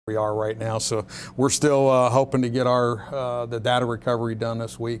we are right now, so we're still hoping to get our the data recovery done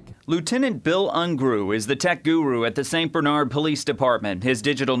this week. Lieutenant Bill Ungrew is the tech guru at the St. Bernard Police Department. His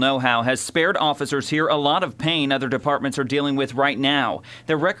digital know-how has spared officers here a lot of pain other departments are dealing with right now.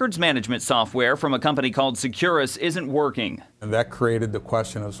 Their records management software from a company called Securus isn't working. And that created the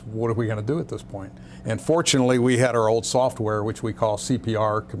question of what are we going to do at this point? And fortunately, we had our old software, which we call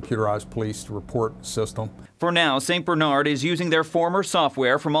CPR, Computerized Police Report System. For now, St. Bernard is using their former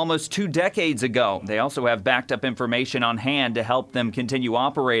software from almost 2 decades ago. They also have backed up information on hand to help them continue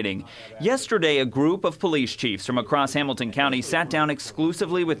operating. Yesterday, a group of police chiefs from across Hamilton County sat down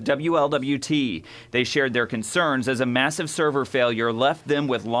exclusively with WLWT. They shared their concerns as a massive server failure left them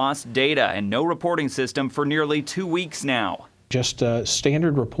with lost data and no reporting system for nearly 2 weeks now. Just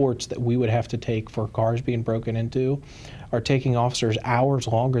standard reports that we would have to take for cars being broken into are taking officers hours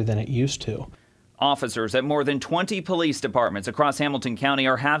longer than it used to. Officers at more than 20 police departments across Hamilton County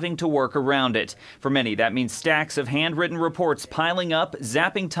are having to work around it. For many, that means stacks of handwritten reports piling up,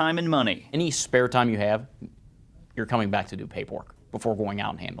 zapping time and money. Any spare time you have, you're coming back to do paperwork before going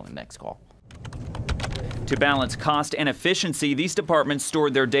out and handling the next call. To balance cost and efficiency, these departments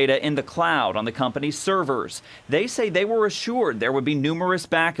stored their data in the cloud on the company's servers. They say they were assured there would be numerous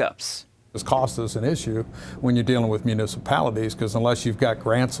backups. This cost is an issue when you're dealing with municipalities, because unless you've got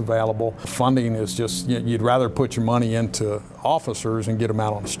grants available, funding is just, you'd rather put your money into officers and get them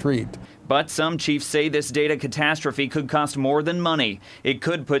out on the street. But some chiefs say this data catastrophe could cost more than money. It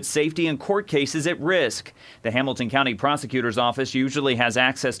could put safety and court cases at risk. The Hamilton County Prosecutor's Office usually has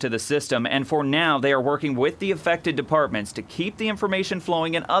access to the system, and for now they are working with the affected departments to keep the information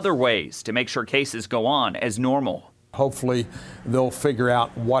flowing in other ways to make sure cases go on as normal. Hopefully they'll figure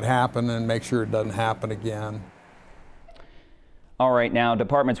out what happened and make sure it doesn't happen again. All right, now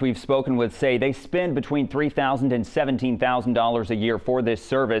departments we've spoken with say they spend between $3,000 and $17,000 a year for this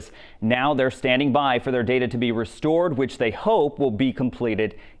service. Now they're standing by for their data to be restored, which they hope will be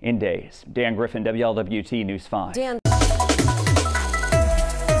completed in days. Dan Griffin, WLWT News 5. Dan.